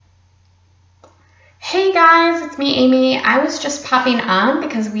Hey guys, it's me, Amy. I was just popping on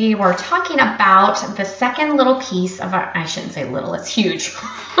because we were talking about the second little piece of our, I shouldn't say little, it's huge.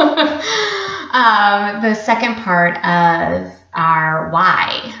 The second part of our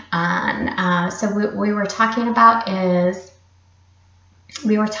why. We were talking about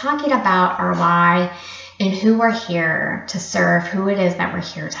our why and who we're here to serve, who it is that we're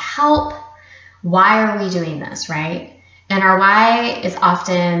here to help. Why are we doing this, right? And our why is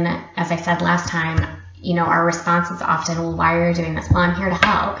often, as I said last time, our response is often, well, why are you doing this? Well, I'm here to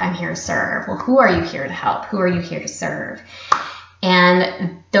help. I'm here to serve. Well, who are you here to help? Who are you here to serve?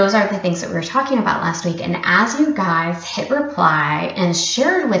 And those are the things that we were talking about last week. And as you guys hit reply and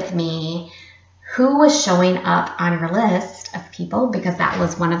shared with me who was showing up on your list of people, because that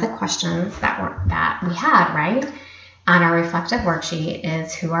was one of the questions that we had, right? On our reflective worksheet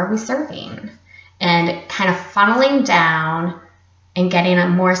is, who are we serving? And kind of funneling down and getting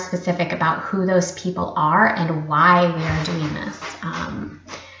more specific about who those people are and why we are doing this.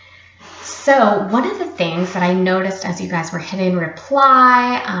 So one of the things that I noticed as you guys were hitting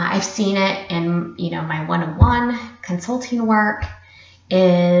reply, I've seen it in my one-on-one consulting work,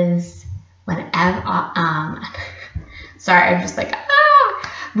 is sorry, I'm just like,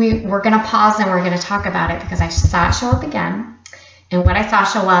 we're going to pause and we're going to talk about it because I saw it show up again. And what I saw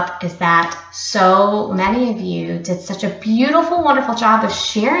show up is that so many of you did such a beautiful, wonderful job of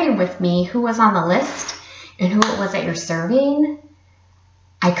sharing with me who was on the list and who it was that you're serving.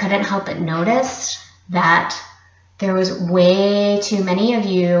 I couldn't help but notice that there was way too many of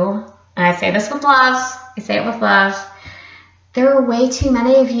you, and I say this with love, there were way too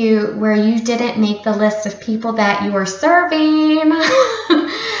many of you where you didn't make the list of people that you were serving.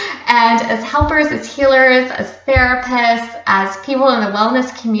 And as helpers, as healers, as therapists, as people in the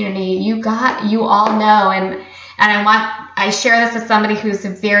wellness community, you all know, and I share this as somebody who's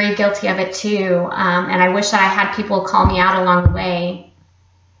very guilty of it too, and I wish that I had people call me out along the way.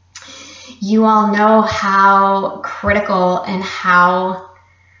 You all know how critical and how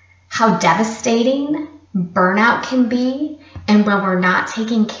devastating burnout can be, and when we're not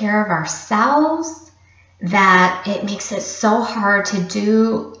taking care of ourselves, that it makes it so hard to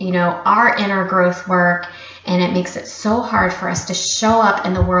do, our inner growth work, and it makes it so hard for us to show up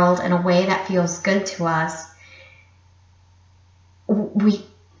in the world in a way that feels good to us. When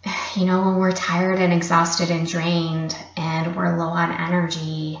we're tired and exhausted and drained and we're low on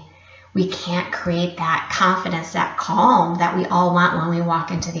energy, we can't create that confidence, that calm that we all want when we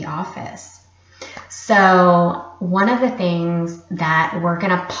walk into the office. So one of the things that we're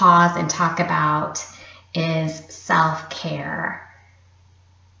going to pause and talk about is self-care,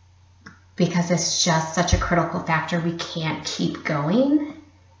 because it's just such a critical factor. We can't keep going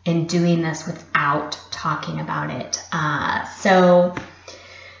and doing this without talking about it. So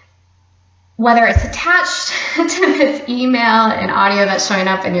whether it's attached to this email and audio that's showing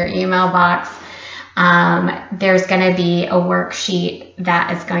up in your email box, there's going to be a worksheet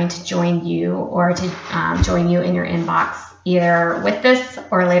that is going to join you or to join you in your inbox, either with this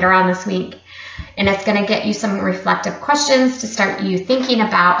or later on this week. And it's going to get you some reflective questions to start you thinking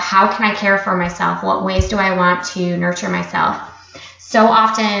about, how can I care for myself? What ways do I want to nurture myself? So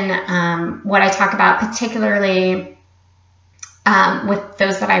often what I talk about, particularly with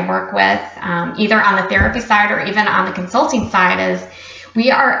those that I work with, either on the therapy side or even on the consulting side, is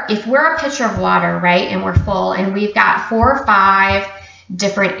if we're a pitcher of water, right, and we're full, and we've got 4 or 5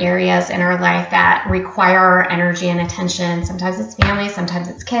 different areas in our life that require our energy and attention. Sometimes it's family, sometimes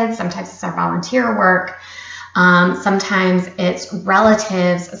it's kids, sometimes it's our volunteer work, sometimes it's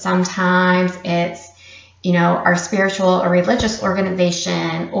relatives, sometimes it's our spiritual or religious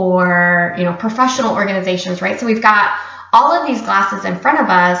organization, or professional organizations, right? So we've got all of these glasses in front of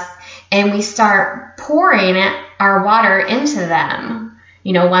us, and we start pouring our water into them,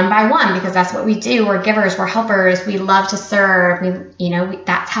 one by one, because that's what we do. We're givers, we're helpers, we love to serve,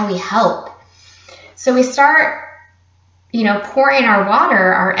 that's how we help. So we start, pouring our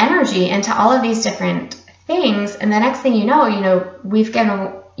water, our energy into all of these different things, and the next thing we've given,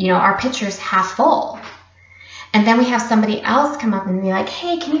 our pitcher's half full. And then we have somebody else come up and be like,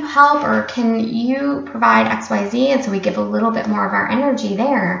 hey, can you help, or can you provide XYZ? And so we give a little bit more of our energy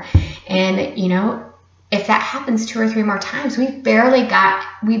there. And, if that happens 2 or 3 more times, we barely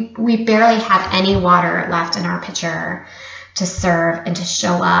have any water left in our pitcher to serve and to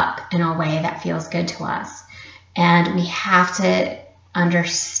show up in a way that feels good to us. And we have to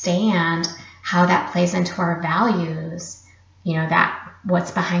understand how that plays into our values, that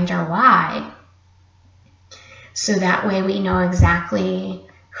what's behind our why. So that way we know exactly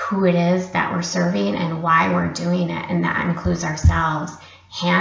who it is that we're serving and why we're doing it. And that includes ourselves.